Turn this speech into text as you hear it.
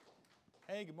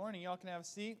Hey, good morning. Y'all can have a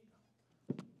seat.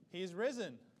 He's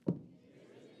risen.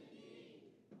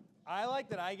 I like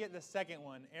that I get the second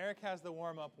one. Eric has the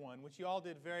warm-up one, which you all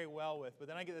did very well with. But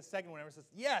then I get the second one. Everyone says,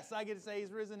 yes, I get to say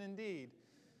he's risen indeed.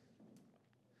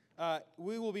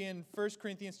 We will be in 1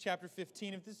 Corinthians chapter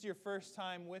 15. If this is your first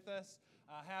time with us,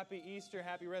 happy Easter,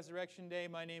 happy Resurrection Day.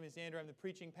 My name is Andrew. I'm the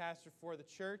preaching pastor for the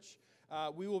church.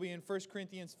 We will be in 1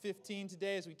 Corinthians 15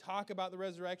 today as we talk about the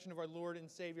resurrection of our Lord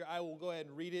and Savior. I will go ahead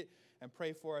and read it and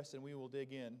pray for us, and we will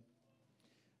dig in.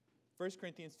 1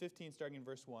 Corinthians 15, starting in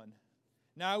verse 1.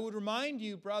 Now I would remind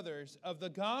you, brothers, of the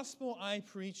gospel I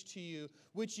preached to you,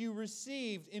 which you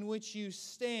received, in which you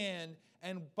stand,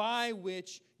 and by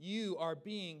which you are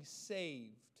being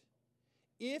saved,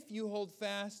 if you hold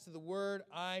fast to the word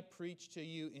I preached to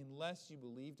you, unless you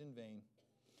believed in vain.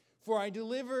 For I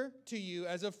deliver to you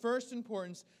as of first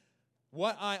importance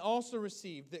what I also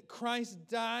received, that Christ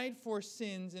died for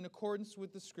sins in accordance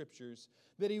with the Scriptures,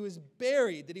 that He was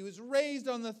buried, that He was raised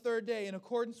on the third day in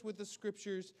accordance with the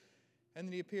Scriptures, and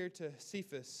that He appeared to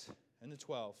Cephas and the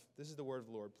 12. This is the word of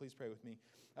the Lord. Please pray with me.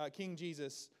 King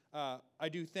Jesus, I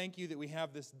do thank you that we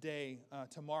have this day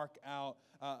to mark out,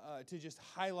 to just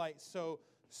highlight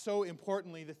so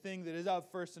importantly the thing that is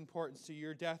of first importance to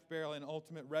your death, burial, and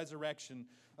ultimate resurrection.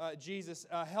 Jesus,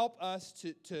 help us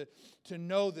to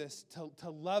know this, to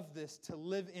love this, to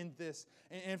live in this,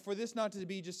 and for this not to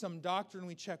be just some doctrine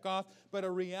we check off, but a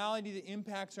reality that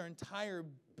impacts our entire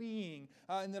being,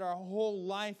 and that our whole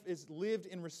life is lived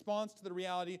in response to the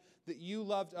reality that you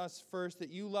loved us first,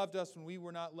 that you loved us when we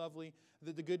were not lovely,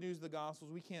 that the good news of the Gospels,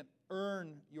 we can't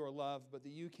earn your love, but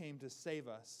that you came to save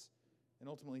us and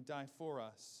ultimately die for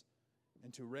us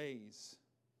and to raise.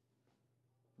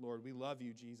 Lord, we love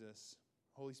you, Jesus.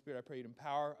 Holy Spirit, I pray you'd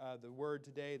empower the word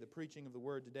today, the preaching of the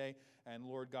word today, and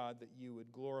Lord God, that you would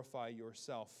glorify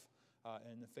yourself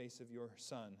in the face of your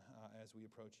Son as we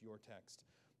approach your text.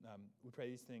 We pray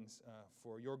these things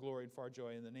for your glory and for our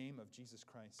joy in the name of Jesus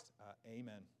Christ.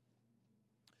 Amen.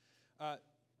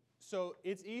 So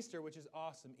it's Easter, which is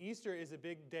awesome. Easter is a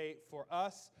big day for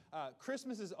us.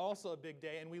 Christmas is also a big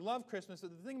day, and we love Christmas.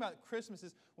 But the thing about Christmas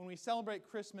is when we celebrate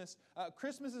Christmas,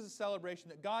 Christmas is a celebration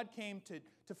that God came to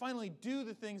finally do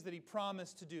the things that He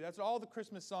promised to do. That's what all the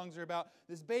Christmas songs are about.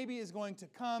 This baby is going to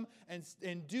come and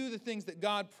do the things that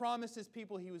God promised His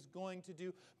people He was going to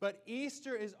do. But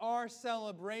Easter is our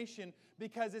celebration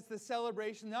because it's the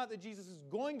celebration not that Jesus is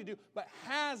going to do, but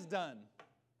has done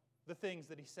the things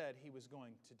that He said He was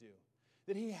going to do.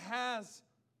 That He has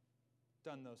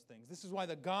done those things. This is why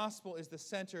the gospel is the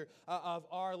center of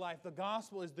our life. The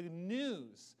gospel is the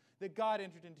news that God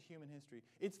entered into human history.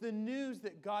 It's the news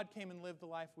that God came and lived the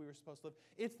life we were supposed to live.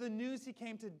 It's the news He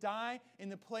came to die in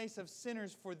the place of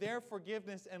sinners for their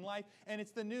forgiveness and life. And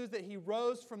it's the news that He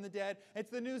rose from the dead.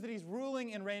 It's the news that He's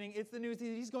ruling and reigning. It's the news that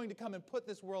He's going to come and put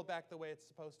this world back the way it's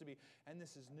supposed to be. And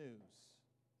this is news.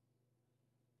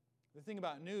 The thing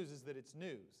about news is that it's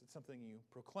news. It's something you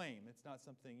proclaim. It's not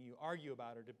something you argue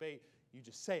about or debate. You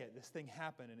just say it. This thing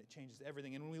happened and it changes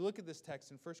everything. And when we look at this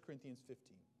text in 1 Corinthians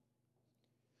 15,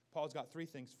 Paul's got three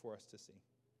things for us to see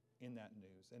in that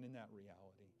news and in that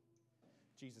reality.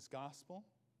 Jesus' gospel,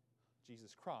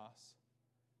 Jesus' cross,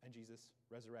 and Jesus'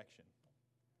 resurrection.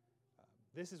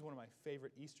 This is one of my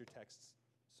favorite Easter texts,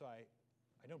 so I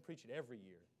don't preach it every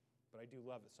year. But I do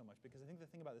love it so much because I think the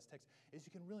thing about this text is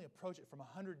you can really approach it from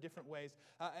 100 different ways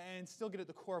and still get at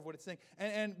the core of what it's saying.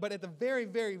 But at the very,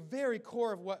 very, very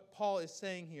core of what Paul is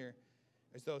saying here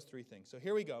is those three things. So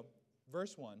here we go.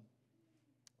 Verse 1.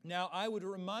 Now I would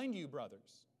remind you,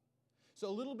 brothers. So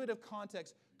a little bit of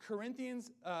context.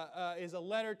 Corinthians is a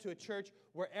letter to a church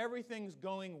where everything's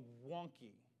going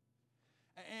wonky.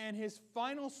 And his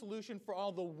final solution for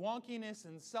all the wonkiness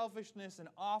and selfishness and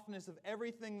offness of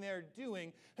everything they're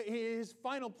doing, his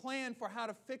final plan for how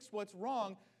to fix what's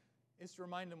wrong is to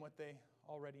remind them what they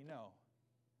already know.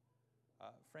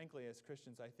 Frankly, as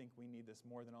Christians, I think we need this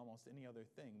more than almost any other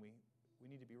thing. We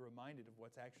need to be reminded of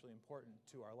what's actually important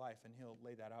to our life, and he'll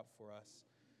lay that out for us.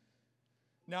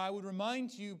 Now, I would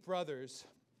remind you, brothers,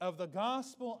 of the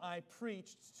gospel I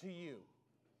preached to you.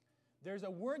 There's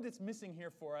a word that's missing here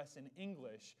for us in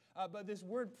English, but this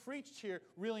word preached here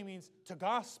really means to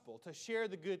gospel, to share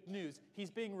the good news. He's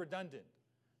being redundant.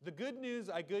 The good news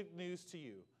I good news to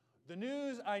you. The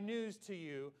news I news to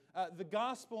you. The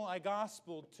gospel I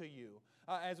gospeled to you.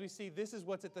 As we see, this is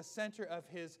what's at the center of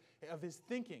his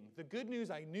thinking. The good news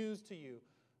I news to you,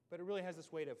 but it really has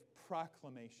this weight of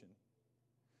proclamation.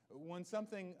 When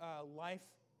something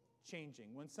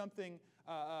life-changing, when something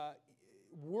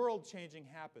world-changing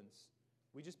happens,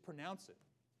 we just pronounce it.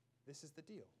 This is the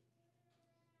deal.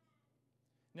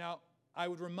 Now, I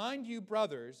would remind you,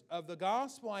 brothers, of the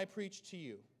gospel I preached to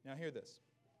you. Now hear this.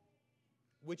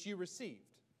 Which you received.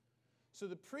 So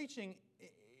the preaching,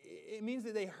 it means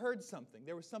that they heard something.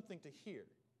 There was something to hear.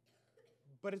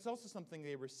 But it's also something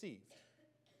they received.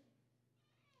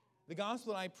 The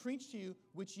gospel that I preached to you,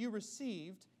 which you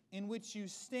received, in which you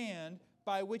stand,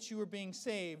 by which you are being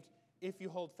saved, if you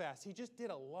hold fast. He just did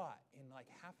a lot in like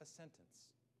half a sentence.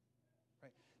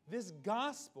 Right? This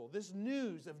gospel, this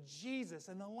news of Jesus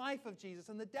and the life of Jesus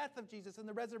and the death of Jesus and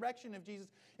the resurrection of Jesus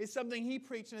is something he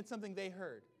preached, and it's something they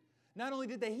heard. Not only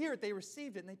did they hear it, they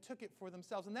received it and they took it for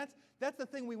themselves. And that's the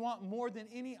thing we want more than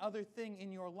any other thing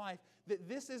in your life. That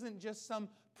this isn't just some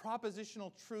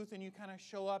propositional truth and you kind of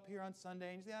show up here on Sunday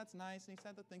and you say, that's nice, and he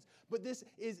said the things. But this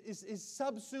is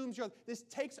subsumes your life. This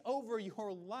takes over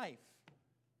your life.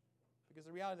 Because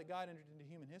the reality that God entered into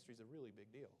human history is a really big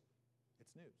deal.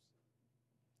 It's news.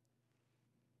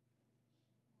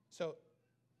 So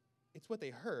it's what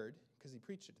they heard because he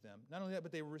preached it to them. Not only that,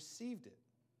 but they received it.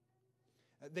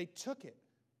 They took it.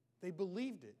 They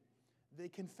believed it. They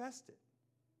confessed it.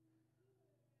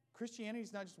 Christianity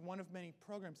is not just one of many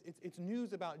programs. It's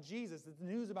news about Jesus. It's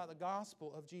news about the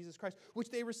gospel of Jesus Christ, which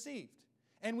they received.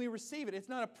 And we receive it. It's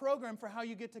not a program for how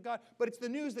you get to God, but it's the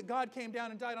news that God came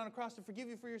down and died on a cross to forgive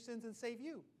you for your sins and save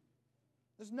you.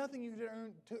 There's nothing you can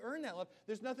earn to earn that love.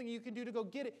 There's nothing you can do to go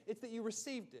get it. It's that you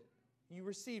received it. You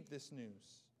received this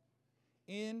news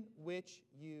in which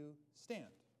you stand.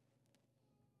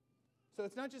 So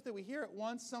it's not just that we hear it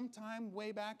once sometime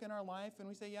way back in our life and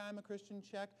we say, yeah, I'm a Christian,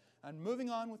 check, and moving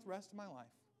on with the rest of my life.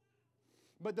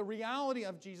 But the reality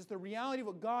of Jesus, the reality of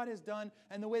what God has done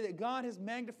and the way that God has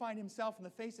magnified himself in the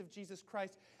face of Jesus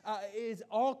Christ is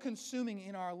all-consuming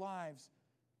in our lives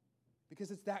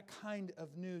because it's that kind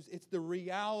of news. It's the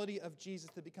reality of Jesus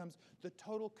that becomes the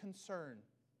total concern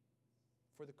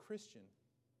for the Christian.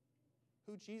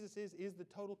 Who Jesus is the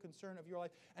total concern of your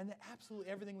life, and that absolutely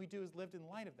everything we do is lived in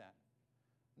light of that.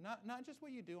 Not just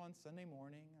what you do on Sunday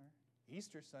morning or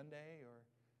Easter Sunday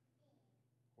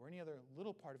or any other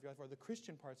little part of your life or the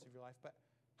Christian parts of your life, but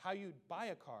how you buy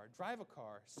a car, drive a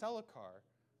car, sell a car,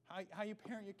 how you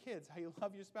parent your kids, how you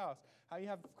love your spouse, how you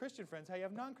have Christian friends, how you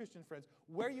have non-Christian friends,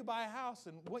 where you buy a house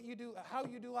and what you do, how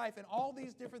you do life, and all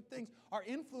these different things are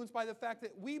influenced by the fact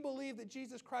that we believe that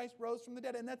Jesus Christ rose from the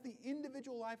dead, and that's the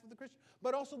individual life of the Christian,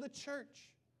 but also the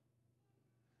church.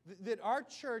 That our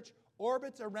church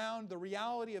orbits around the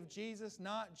reality of Jesus,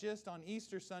 not just on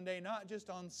Easter Sunday, not just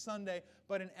on Sunday,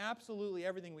 but in absolutely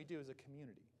everything we do as a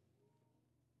community.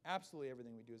 Absolutely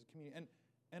everything we do as a community.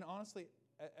 And honestly,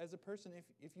 as a person,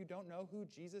 if you don't know who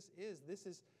Jesus is, this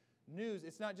is news.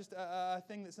 It's not just a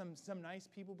thing that some nice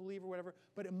people believe or whatever,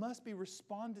 but it must be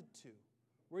responded to.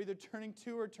 We're either turning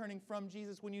to or turning from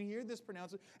Jesus when you hear this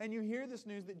pronouncement and you hear this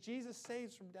news that Jesus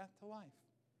saves from death to life.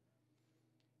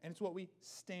 And it's what we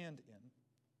stand in.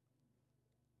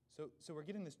 So we're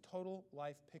getting this total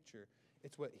life picture.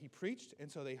 It's what he preached,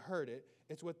 and so they heard it.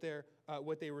 It's what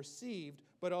they received,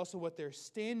 but also what they're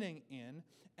standing in,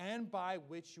 and by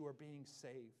which you are being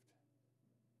saved.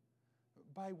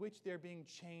 By which they're being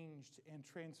changed and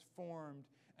transformed,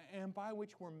 and by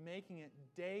which we're making it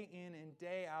day in and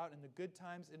day out in the good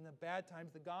times and the bad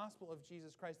times, the gospel of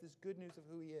Jesus Christ, this good news of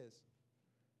who he is.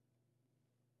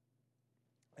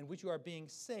 And which you are being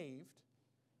saved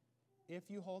if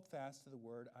you hold fast to the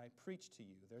word I preach to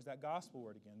you. There's that gospel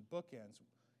word again, bookends.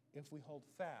 If we hold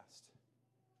fast.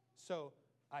 So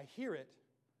I hear it,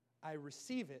 I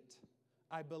receive it,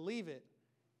 I believe it,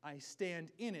 I stand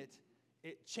in it,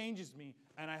 it changes me,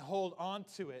 and I hold on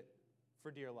to it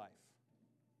for dear life.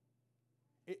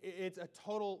 It's a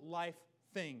total life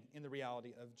thing in the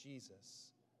reality of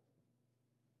Jesus.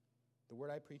 The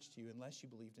word I preach to you, unless you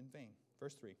believed in vain.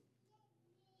 Verse 3.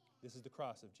 This is the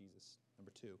cross of Jesus,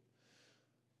 number 2.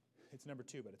 It's number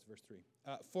 2, but it's verse 3.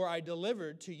 For I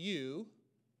delivered to you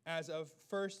as of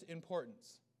first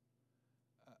importance.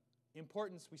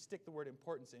 Importance, we stick the word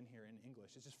importance in here in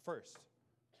English. It's just first.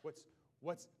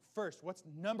 What's first? What's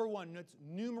number one? It's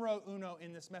numero uno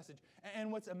in this message.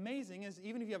 And what's amazing is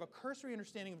even if you have a cursory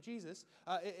understanding of Jesus,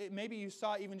 maybe you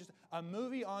saw even just a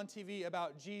movie on TV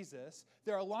about Jesus,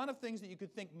 there are a lot of things that you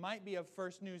could think might be of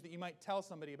first news that you might tell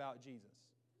somebody about Jesus.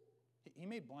 He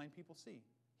made blind people see.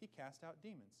 He cast out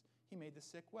demons. He made the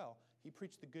sick well. He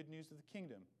preached the good news of the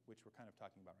kingdom, which we're kind of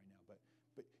talking about right now.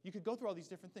 But you could go through all these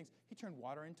different things. He turned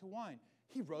water into wine.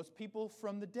 He rose people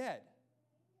from the dead.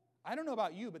 I don't know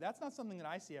about you, but that's not something that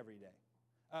I see every day.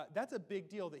 That's a big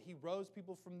deal that he rose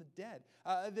people from the dead.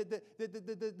 That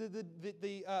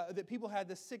people had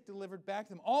the sick delivered back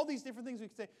to them. All these different things we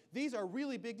could say, these are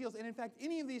really big deals. And in fact,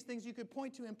 any of these things you could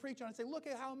point to and preach on and say, look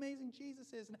at how amazing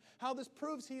Jesus is and how this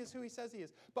proves he is who he says he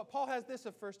is. But Paul has this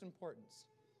of first importance.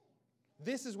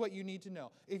 This is what you need to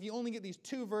know. If you only get these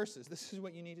 2 verses, this is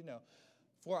what you need to know.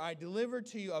 For I delivered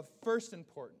to you of first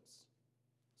importance.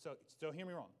 So don't hear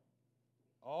me wrong.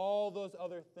 All those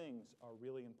other things are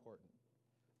really important.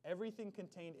 Everything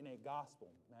contained in a gospel,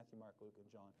 Matthew, Mark, Luke, and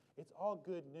John, it's all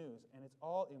good news and it's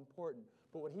all important.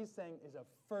 But what he's saying is of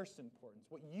first importance,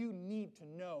 what you need to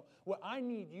know, what I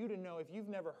need you to know if you've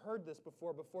never heard this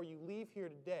before you leave here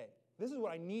today. This is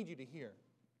what I need you to hear.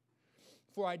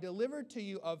 For I delivered to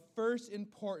you of first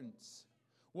importance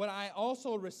what I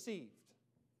also received.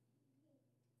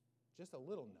 Just a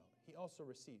little note. He also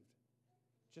received,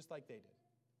 just like they did.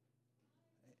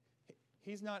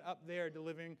 He's not up there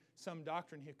delivering some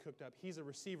doctrine he cooked up. He's a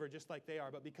receiver just like they are,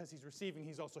 but because he's receiving,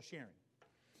 he's also sharing.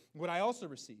 What I also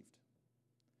received,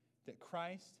 that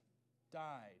Christ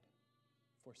died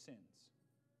for sins.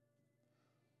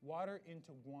 Water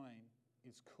into wine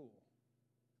is cool.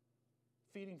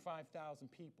 Feeding 5,000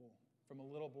 people from a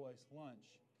little boy's lunch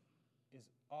is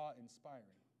awe-inspiring.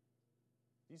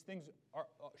 These things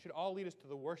should all lead us to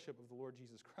the worship of the Lord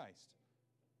Jesus Christ.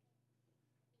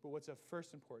 But what's of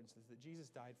first importance is that Jesus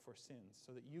died for sins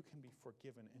so that you can be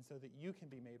forgiven and so that you can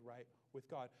be made right with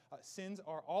God. Sins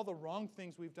are all the wrong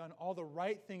things we've done, all the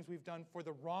right things we've done for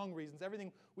the wrong reasons.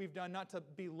 Everything we've done not to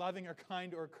be loving or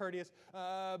kind or courteous,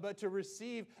 but to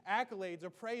receive accolades or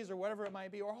praise or whatever it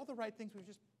might be, or all the right things we've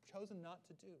just chosen not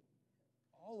to do.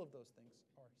 All of those things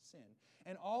are sin.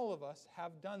 And all of us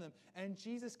have done them. And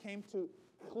Jesus came to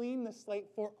clean the slate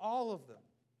for all of them.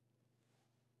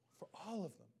 For all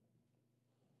of them.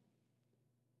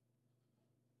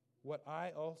 What I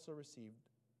also received,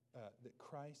 that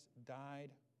Christ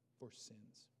died for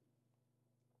sins.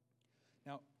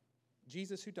 Now,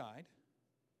 Jesus who died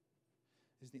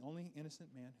is the only innocent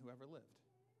man who ever lived.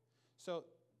 So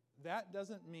that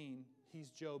doesn't mean he's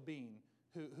Joe Bean,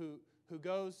 who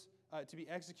goes to be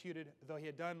executed, though he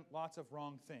had done lots of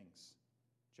wrong things.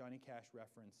 Johnny Cash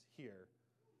reference here.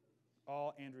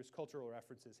 All Andrew's cultural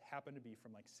references happen to be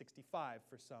from like 65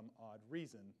 for some odd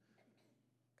reason,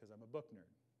 because I'm a book nerd.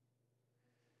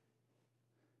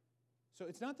 So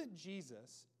it's not that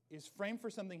Jesus is framed for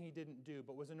something he didn't do,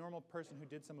 but was a normal person who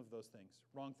did some of those things.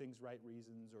 Wrong things, right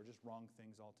reasons, or just wrong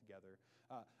things altogether.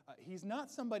 He's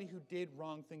not somebody who did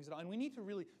wrong things at all. And we need to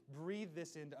really breathe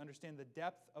this in to understand the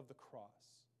depth of the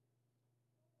cross.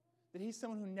 That he's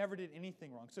someone who never did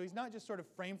anything wrong. So he's not just sort of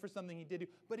framed for something he did do,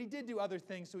 but he did do other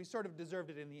things, so he sort of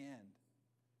deserved it in the end.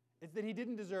 It's that he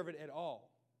didn't deserve it at all.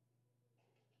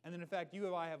 And then, in fact, you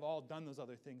and I have all done those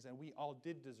other things, and we all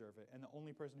did deserve it. And the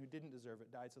only person who didn't deserve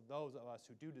it died, so those of us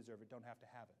who do deserve it don't have to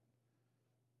have it.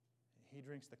 He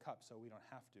drinks the cup so we don't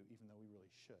have to, even though we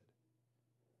really should.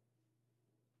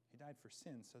 He died for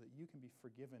sins so that you can be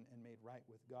forgiven and made right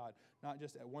with God, not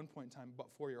just at one point in time, but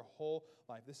for your whole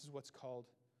life. This is what's called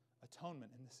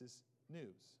atonement, and this is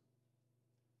news.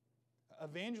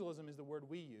 Evangelism is the word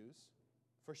we use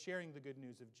for sharing the good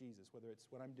news of Jesus, whether it's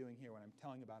what I'm doing here, when I'm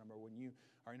telling about him, or when you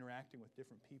are interacting with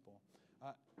different people.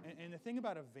 And the thing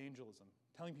about evangelism,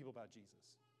 telling people about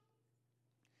Jesus,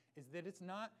 is that it's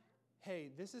not,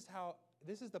 hey, this is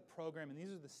the program and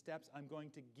these are the steps I'm going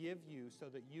to give you so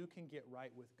that you can get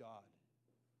right with God.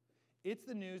 It's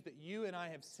the news that you and I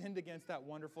have sinned against that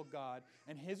wonderful God,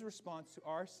 and his response to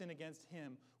our sin against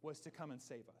him was to come and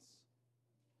save us.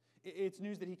 It's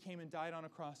news that he came and died on a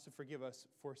cross to forgive us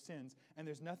for sins, and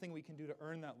there's nothing we can do to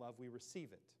earn that love. We receive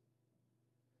it.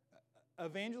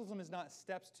 Evangelism is not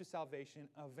steps to salvation.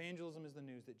 Evangelism is the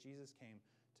news that Jesus came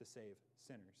to save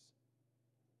sinners.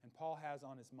 And Paul has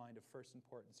on his mind of first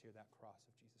importance here that cross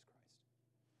of Jesus Christ.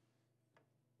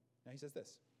 Now he says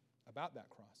this about that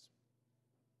cross.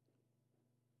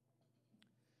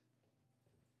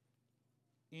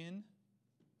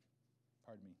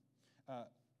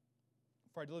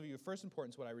 For I deliver you of first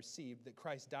importance what I received, that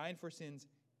Christ died for sins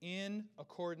in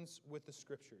accordance with the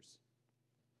Scriptures.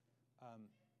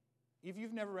 If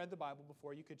you've never read the Bible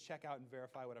before, you could check out and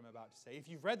verify what I'm about to say. If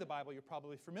you've read the Bible, you're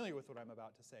probably familiar with what I'm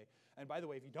about to say. And by the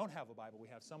way, if you don't have a Bible, we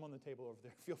have some on the table over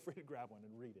there. Feel free to grab one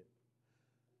and read it.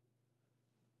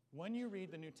 When you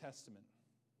read the New Testament,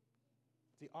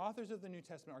 the authors of the New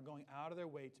Testament are going out of their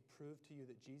way to prove to you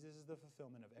that Jesus is the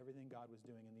fulfillment of everything God was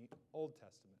doing in the Old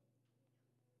Testament.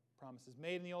 Promises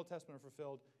made in the Old Testament are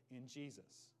fulfilled in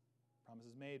Jesus.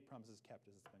 Promises made, promises kept,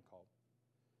 as it's been called.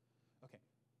 Okay.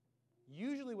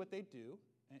 Usually what they do,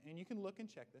 and you can look and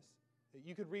check this,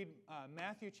 You could read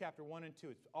Matthew chapter 1 and 2.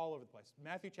 It's all over the place.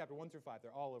 Matthew chapter 1 through 5,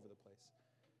 they're all over the place.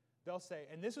 They'll say,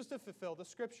 and this was to fulfill the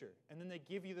Scripture. And then they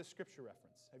give you the Scripture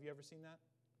reference. Have you ever seen that?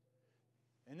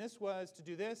 And this was to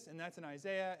do this, and that's in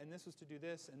Isaiah, and this was to do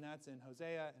this, and that's in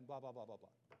Hosea, and blah, blah, blah, blah, blah.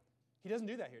 He doesn't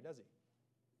do that here, does he?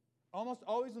 Almost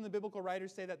always when the biblical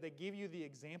writers say that, they give you the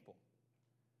example.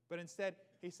 But instead,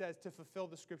 he says to fulfill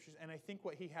the Scriptures, and I think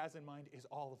what he has in mind is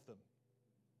all of them.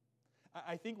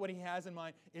 I think what he has in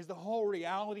mind is the whole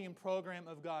reality and program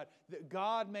of God. That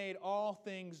God made all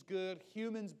things good,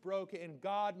 humans broke it, and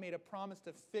God made a promise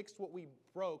to fix what we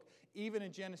broke, even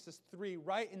in Genesis 3,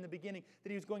 right in the beginning, that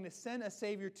he was going to send a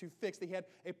Savior to fix. That he had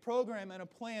a program and a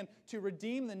plan to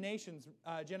redeem the nations,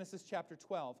 Genesis chapter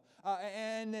 12.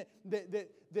 And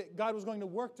that God was going to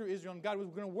work through Israel, and God was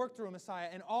going to work through a Messiah.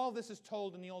 And all this is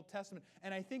told in the Old Testament.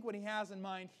 And I think what he has in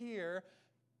mind here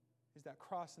is that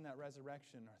cross and that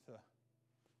resurrection are the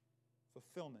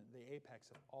fulfillment, the apex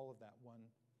of all of that one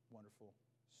wonderful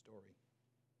story,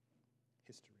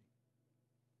 history.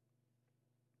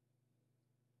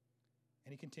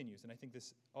 And he continues, and I think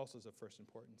this also is of first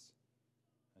importance,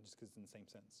 just because it's in the same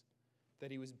sense,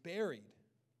 that he was buried.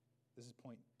 This is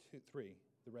point 3,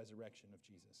 the resurrection of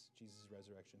Jesus, Jesus'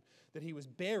 resurrection. That he was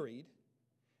buried,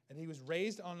 and he was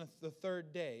raised on the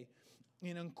third day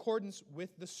in accordance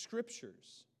with the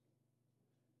Scriptures.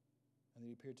 And that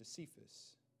he appeared to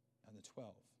Cephas and the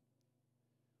 12.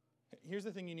 Here's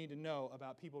the thing you need to know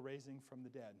about people raising from the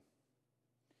dead.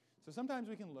 So sometimes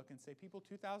we can look and say people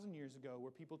 2,000 years ago were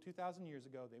people 2,000 years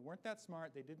ago. They weren't that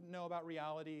smart. They didn't know about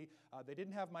reality. They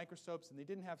didn't have microscopes, and they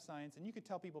didn't have science. And you could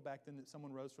tell people back then that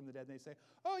someone rose from the dead, and they'd say,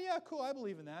 oh, yeah, cool, I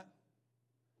believe in that.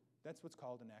 That's what's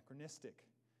called anachronistic.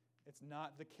 It's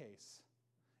not the case.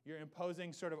 You're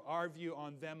imposing sort of our view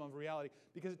on them of reality.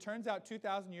 Because it turns out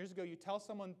 2,000 years ago, you tell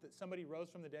someone that somebody rose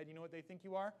from the dead, you know what they think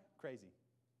you are? Crazy.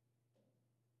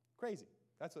 Crazy.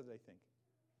 That's what they think.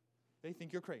 They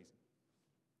think you're crazy.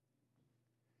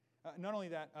 Not only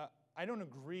that, I don't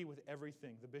agree with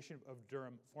everything the Bishop of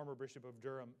Durham, former Bishop of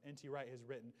Durham, N.T. Wright, has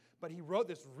written. But he wrote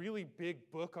this really big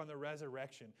book on the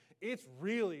resurrection. It's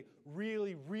really,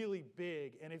 really, really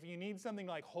big. And if you need something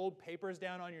like hold papers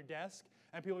down on your desk,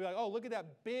 and people be like, oh, look at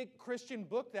that big Christian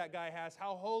book that guy has.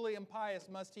 How holy and pious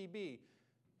must he be?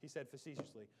 He said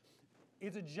facetiously.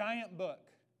 It's a giant book.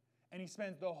 And he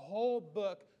spends the whole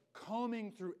book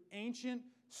combing through ancient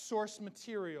source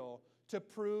material to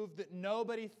prove that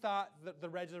nobody thought that the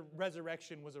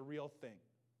resurrection was a real thing.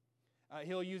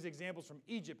 He'll use examples from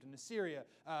Egypt and Assyria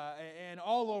and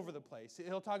all over the place.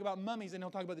 He'll talk about mummies, and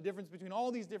he'll talk about the difference between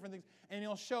all these different things, and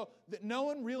he'll show that no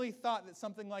one really thought that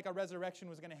something like a resurrection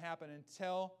was going to happen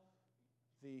until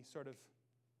the sort of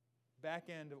back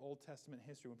end of Old Testament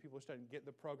history, when people were starting to get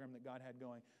the program that God had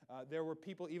going. There were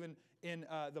people even in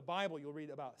the Bible, you'll read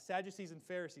about Sadducees and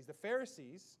Pharisees. The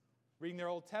Pharisees, reading their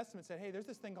Old Testament, said, hey, there's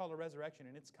this thing called a resurrection,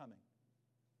 and it's coming.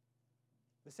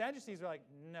 The Sadducees are like,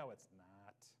 no, it's not.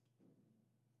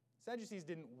 Sadducees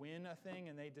didn't win a thing,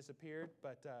 and they disappeared,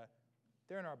 but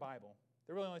they're in our Bible.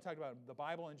 They're really only talking about the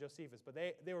Bible and Josephus, but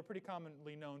they were pretty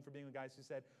commonly known for being the guys who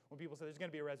said, when people said there's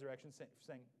going to be a resurrection,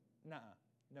 saying, nuh-uh,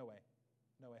 no way.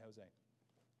 No way, Jose.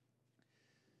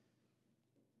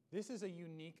 This is a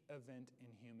unique event in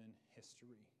human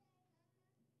history,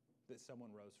 that someone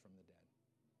rose from the dead.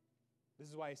 This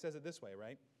is why he says it this way,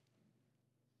 right?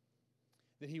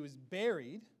 That he was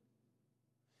buried,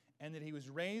 and that he was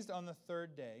raised on the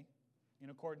third day, in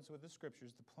accordance with the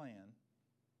Scriptures, the plan,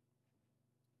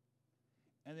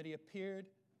 and that he appeared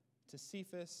to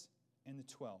Cephas and the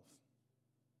 12.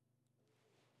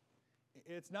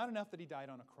 It's not enough that he died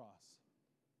on a cross.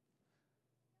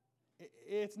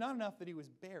 It's not enough that he was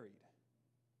buried.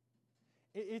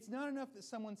 It's not enough that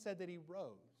someone said that he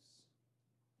rose.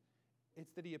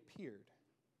 It's that he appeared.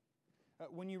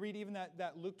 When you read even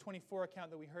that Luke 24 account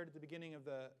that we heard at the beginning of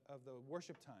the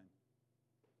worship time,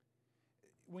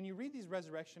 when you read these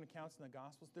resurrection accounts in the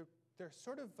Gospels, they're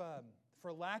sort of,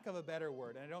 for lack of a better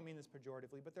word, and I don't mean this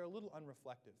pejoratively, but they're a little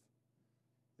unreflective.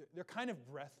 They're kind of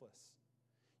breathless.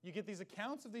 You get these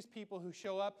accounts of these people who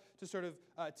show up to sort of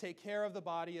take care of the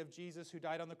body of Jesus who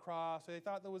died on the cross. So they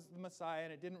thought that was the Messiah,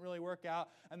 and it didn't really work out.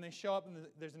 And they show up, and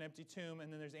there's an empty tomb,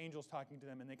 and then there's angels talking to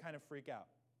them, and they kind of freak out.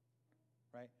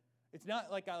 Right? It's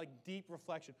not like a deep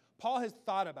reflection. Paul has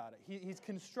thought about it. He's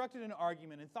constructed an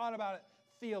argument and thought about it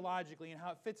theologically and how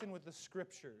it fits in with the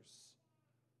Scriptures.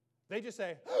 They just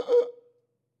say,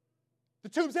 the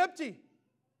tomb's empty.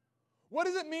 What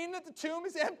does it mean that the tomb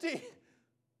is empty?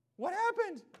 What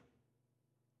happened?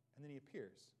 And then he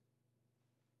appears.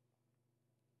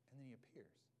 And then he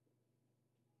appears.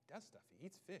 He does stuff. He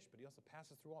eats fish, but he also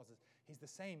passes through walls. He's the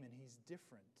same and he's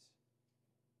different.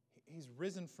 He's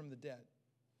risen from the dead.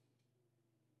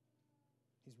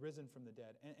 He's risen from the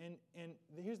dead. And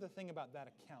here's the thing about that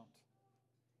account.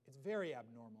 It's very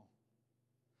abnormal.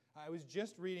 I was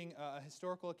just reading a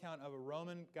historical account of a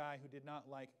Roman guy who did not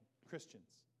like Christians.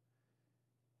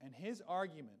 And his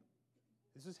argument,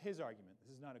 this is his argument.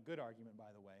 This is not a good argument,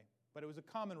 by the way, but it was a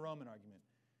common Roman argument.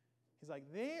 He's like,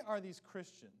 they are these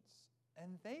Christians,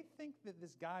 and they think that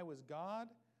this guy was God,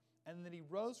 and that he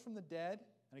rose from the dead.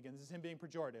 And again, this is him being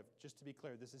pejorative. Just to be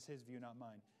clear, this is his view, not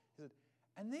mine. He said,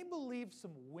 and they believed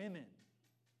some women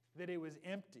that it was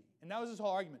empty. And that was his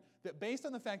whole argument, that based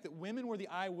on the fact that women were the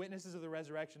eyewitnesses of the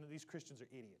resurrection, that these Christians are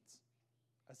idiots.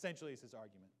 Essentially is his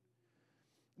argument.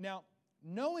 Now,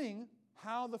 knowing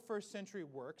how the first century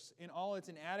works in all its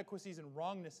inadequacies and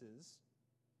wrongnesses,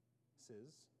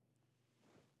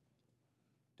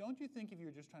 don't you think if you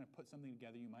were just trying to put something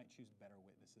together, you might choose better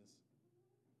witnesses?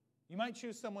 You might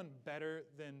choose someone better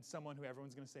than someone who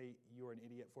everyone's going to say you're an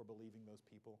idiot for believing those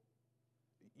people.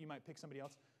 You might pick somebody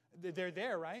else. They're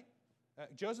there, right?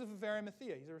 Joseph of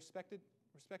Arimathea, he's a respected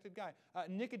guy.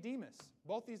 Nicodemus,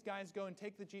 both these guys go and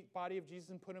take the body of Jesus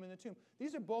and put him in the tomb.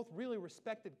 These are both really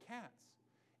respected cats.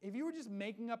 If you were just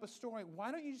making up a story,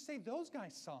 why don't you just say those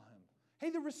guys saw him? Hey,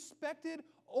 the respected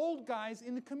old guys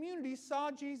in the community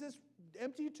saw Jesus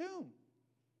empty a tomb.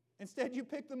 Instead, you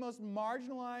pick the most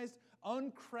marginalized,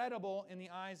 uncredible in the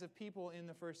eyes of people in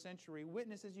the first century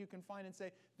witnesses you can find and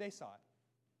say, they saw it.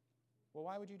 Well,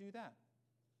 why would you do that?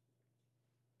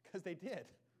 Because they did.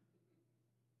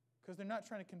 Because they're not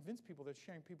trying to convince people, they're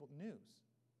sharing people news.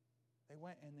 They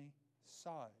went and they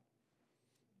saw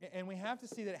it. And we have to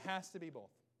see that it has to be both.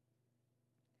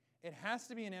 It has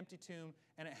to be an empty tomb,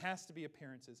 and it has to be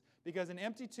appearances. Because an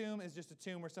empty tomb is just a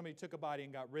tomb where somebody took a body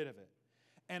and got rid of it.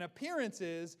 And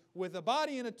appearances with a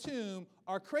body in a tomb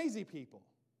are crazy people.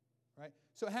 Right?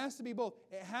 So it has to be both.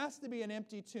 It has to be an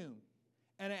empty tomb.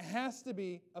 And it has to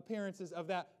be appearances of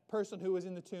that person who was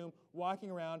in the tomb, walking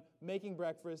around, making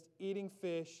breakfast, eating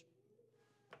fish,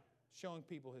 showing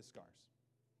people his scars.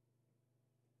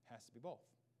 It has to be both.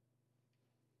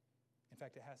 In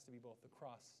fact, it has to be both the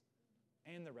cross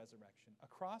and the resurrection. A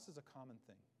cross is a common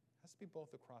thing. It has to be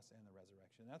both the cross and the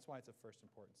resurrection. That's why it's of first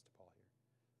importance to Paul here.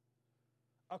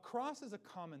 A cross is a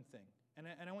common thing. And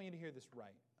I want you to hear this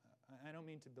right. I don't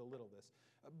mean to belittle this.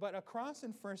 But a cross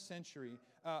in first century,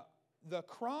 a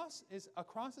cross is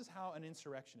how an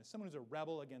insurrectionist, someone who's a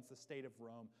rebel against the state of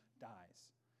Rome, dies.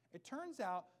 It turns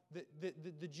out that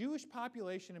the Jewish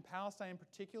population in Palestine in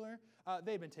particular,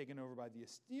 they've been taken over by the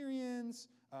Assyrians,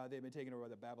 they've been taken over by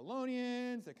the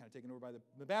Babylonians, they're kind of taken over by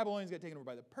the Babylonians, got taken over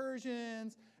by the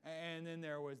Persians, and then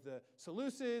there was the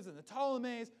Seleucids and the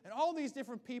Ptolemies, and all these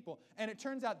different people. And it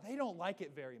turns out they don't like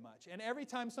it very much. And every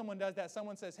time someone does that,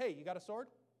 someone says, hey, you got a sword?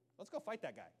 Let's go fight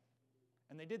that guy.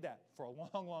 And they did that for a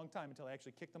long, long time until they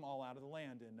actually kicked them all out of the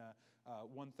land in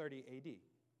 130 AD.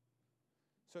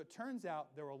 So it turns out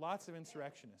there were lots of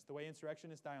insurrectionists. The way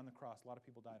insurrectionists die on the cross, a lot of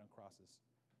people died on crosses.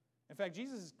 In fact,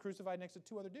 Jesus is crucified next to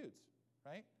two other dudes,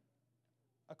 right?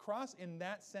 A cross in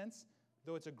that sense,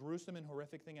 though it's a gruesome and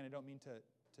horrific thing, and I don't mean to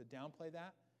downplay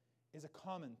that, is a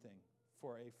common thing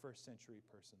for a first century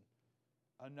person.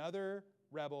 Another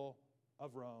rebel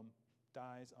of Rome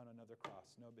dies on another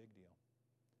cross. No big deal.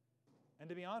 And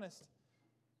to be honest,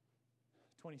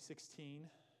 2016,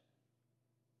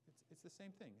 it's the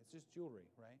same thing. It's just jewelry,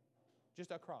 right?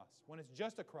 Just a cross. When it's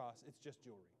just a cross, it's just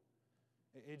jewelry.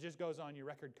 It just goes on your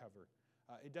record cover.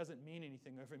 It doesn't mean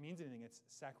anything. If it means anything, it's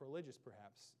sacrilegious,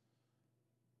 perhaps.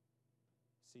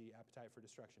 See Appetite for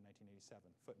Destruction, 1987,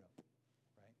 footnote,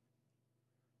 right?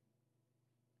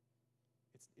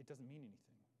 It doesn't mean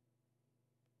anything.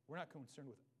 We're not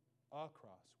concerned with a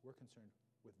cross. We're concerned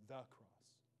with the cross.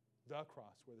 The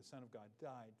cross where the Son of God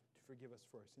died to forgive us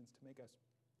for our sins, to make us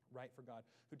right for God,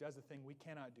 who does the thing we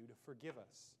cannot do to forgive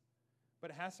us.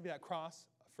 But it has to be that cross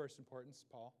of first importance,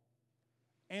 Paul,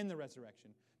 and the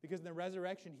resurrection. Because in the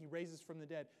resurrection, he raises from the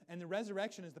dead. And the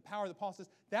resurrection is the power that Paul says,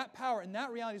 that power and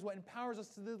that reality is what empowers us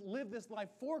to live this life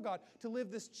for God, to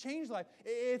live this changed life.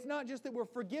 It's not just that we're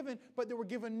forgiven, but that we're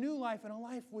given new life and a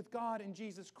life with God in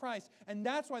Jesus Christ. And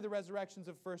that's why the resurrection is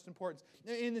of first importance.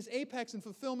 In this apex and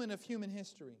fulfillment of human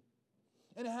history.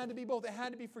 And it had to be both. It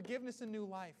had to be forgiveness and new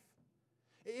life.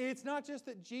 It's not just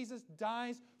that Jesus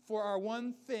dies for our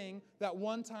one thing, that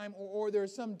one time, or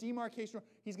there's some demarcation.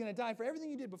 He's going to die for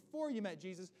everything you did before you met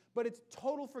Jesus, but it's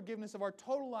total forgiveness of our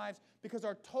total lives because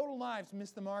our total lives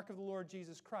miss the mark of the Lord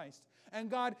Jesus Christ. And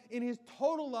God, in His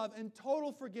total love and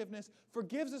total forgiveness,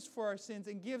 forgives us for our sins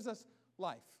and gives us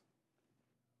life.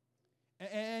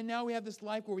 And now we have this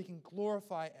life where we can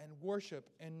glorify and worship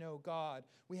and know God.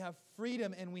 We have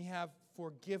freedom and we have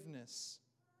forgiveness.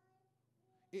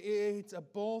 It's a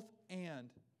both and.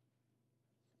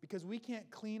 Because we can't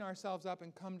clean ourselves up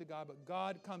and come to God, but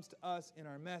God comes to us in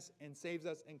our mess and saves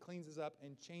us and cleans us up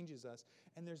and changes us.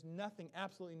 And there's nothing,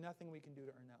 absolutely nothing we can do to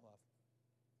earn that love.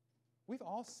 We've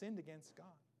all sinned against God.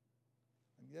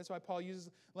 That's why Paul uses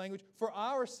language for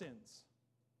our sins.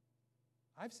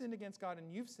 I've sinned against God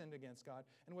and you've sinned against God.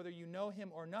 And whether you know Him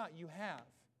or not, you have.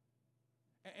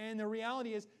 And the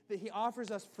reality is that He offers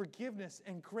us forgiveness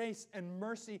and grace and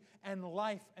mercy and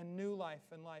life and new life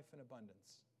and life in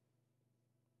abundance.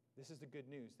 This is the good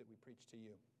news that we preach to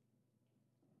you.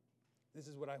 This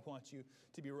is what I want you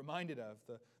to be reminded of,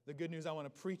 the good news I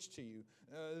want to preach to you,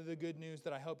 the good news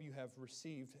that I hope you have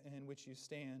received, in which you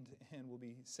stand and will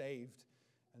be saved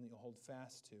and that you'll hold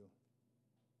fast to.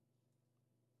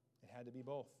 It had to be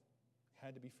both. It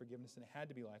had to be forgiveness and it had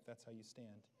to be life. That's how you stand.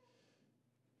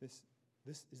 This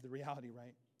is the reality,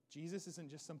 right? Jesus isn't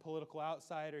just some political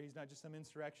outsider. He's not just some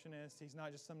insurrectionist. He's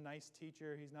not just some nice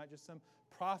teacher. He's not just some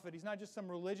prophet. He's not just some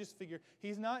religious figure.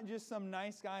 He's not just some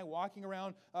nice guy walking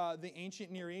around the ancient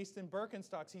Near East in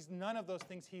Birkenstocks. He's none of those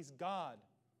things. He's God.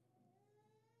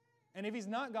 And if He's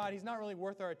not God, He's not really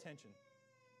worth our attention.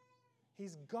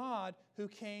 He's God who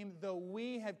came, though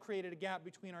we have created a gap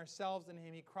between ourselves and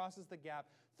Him. He crosses the gap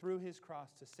through His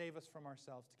cross to save us from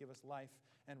ourselves, to give us life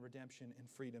and redemption and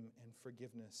freedom and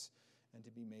forgiveness, and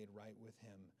to be made right with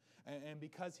Him. And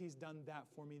because He's done that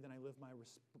for me, then I live my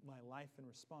life in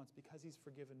response. Because He's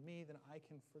forgiven me, then I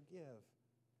can forgive.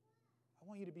 I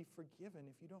want you to be forgiven.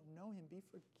 If you don't know Him, be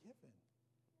forgiven.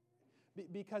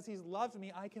 Because He's loved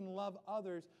me, I can love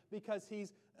others. Because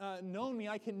He's known me,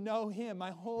 I can know Him.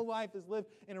 My whole life is lived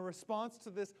in a response to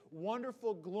this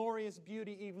wonderful, glorious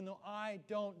beauty, even though I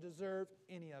don't deserve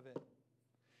any of it.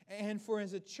 And for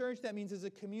as a church, that means as a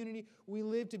community, we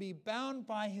live to be bound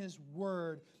by His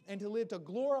Word and to live to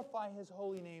glorify His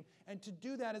holy name, and to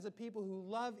do that as a people who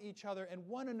love each other and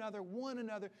one another,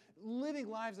 living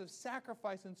lives of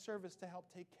sacrifice and service to help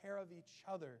take care of each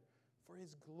other for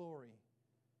His glory,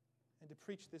 and to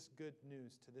preach this good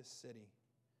news to this city,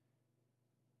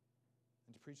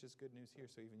 and to preach this good news here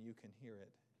so even you can hear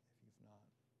it if you've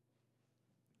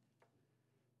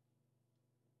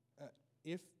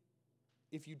not.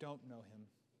 If you don't know Him,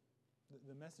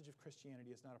 the message of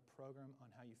Christianity is not a program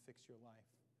on how you fix your life.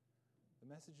 The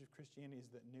message of Christianity is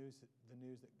the news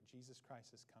that Jesus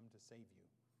Christ has come to save you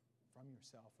from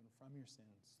yourself and from your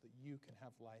sins, so that you can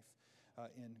have life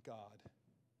in God.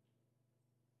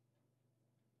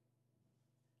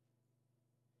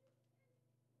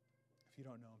 If you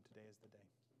don't know Him, today is the day.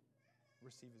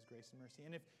 Receive His grace and mercy.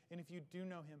 And if you do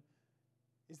know Him,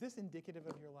 is this indicative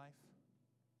of your life?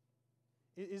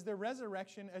 Is the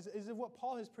resurrection, is it what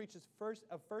Paul has preached as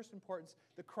of first importance,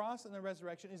 the cross and the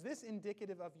resurrection, is this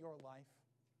indicative of your life?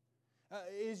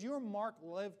 Is your mark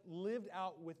lived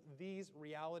out with these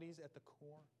realities at the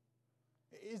core?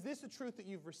 Is this the truth that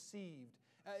you've received?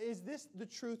 Is this the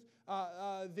truth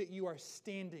that you are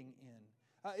standing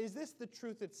in? Is this the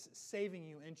truth that's saving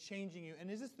you and changing you?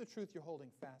 And is this the truth you're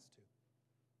holding fast to?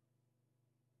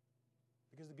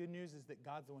 Because the good news is that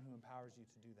God's the one who empowers you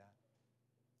to do that.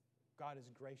 God is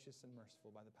gracious and merciful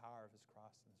by the power of His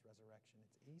cross and His resurrection.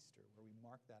 It's Easter where we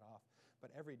mark that off. But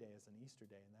every day is an Easter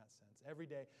day in that sense. Every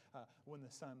day when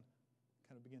the sun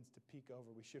kind of begins to peek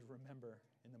over, we should remember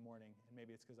in the morning, and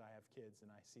maybe it's because I have kids and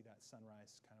I see that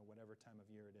sunrise kind of whatever time of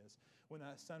year it is. When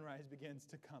that sunrise begins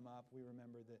to come up, we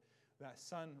remember that that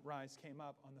sunrise came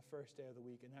up on the first day of the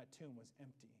week and that tomb was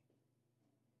empty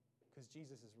because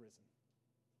Jesus is risen.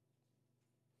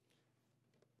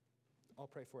 I'll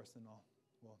pray for us and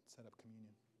we'll set up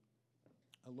communion.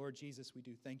 Lord Jesus, we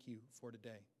do thank You for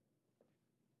today.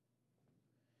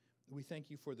 We thank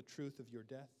You for the truth of Your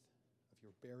death, of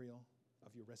Your burial,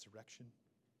 of Your resurrection.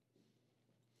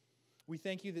 We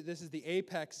thank You that this is the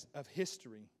apex of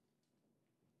history.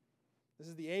 This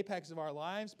is the apex of our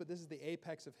lives, but this is the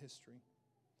apex of history.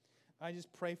 I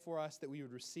just pray for us that we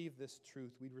would receive this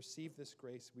truth, we'd receive this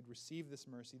grace, we'd receive this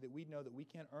mercy, that we'd know that we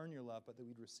can't earn Your love, but that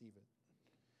we'd receive it.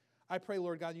 I pray,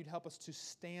 Lord God, You'd help us to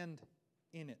stand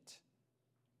in it.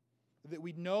 That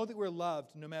we'd know that we're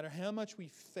loved no matter how much we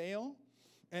fail,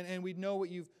 and we'd know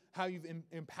how You've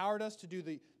empowered us to do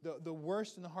the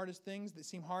worst and the hardest things that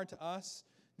seem hard to us,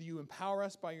 that You empower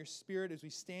us by Your Spirit as we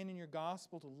stand in Your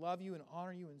gospel to love You and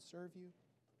honor You and serve You.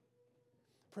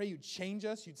 Pray You'd change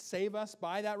us, You'd save us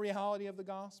by that reality of the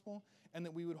gospel, and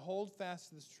that we would hold fast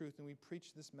to this truth and we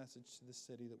preach this message to this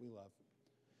city that we love.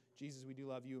 Jesus, we do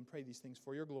love You and pray these things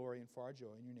for Your glory and for our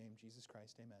joy. In Your name, Jesus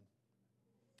Christ,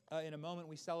 amen. In a moment,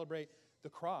 we celebrate the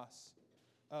cross.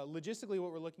 Logistically,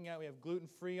 what we're looking at, we have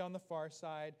gluten-free on the far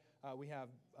side. We have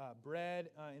bread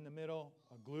in the middle,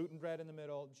 gluten bread in the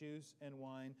middle, juice and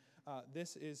wine.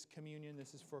 This is communion.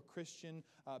 This is for Christian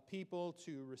people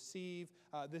to receive.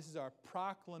 This is our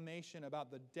proclamation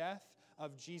about the death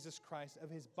of Jesus Christ,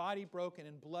 of His body broken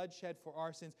and blood shed for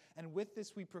our sins. And with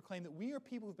this we proclaim that we are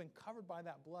people who've been covered by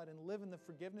that blood and live in the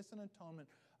forgiveness and atonement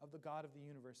of the God of the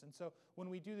universe. And so when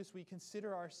we do this, we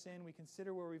consider our sin, we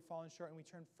consider where we've fallen short, and we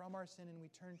turn from our sin and we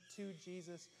turn to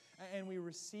Jesus, and we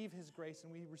receive His grace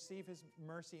and we receive His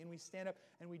mercy, and we stand up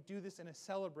and we do this in a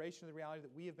celebration of the reality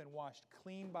that we have been washed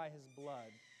clean by His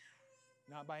blood,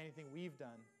 not by anything we've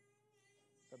done,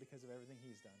 but because of everything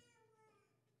He's done.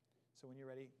 So when you're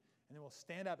ready, and then we'll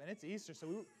stand up, and it's Easter,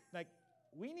 so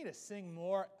we need to sing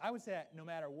more. I would say that no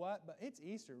matter what, but it's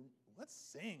Easter. Let's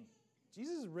sing.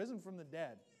 Jesus is risen from the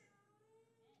dead.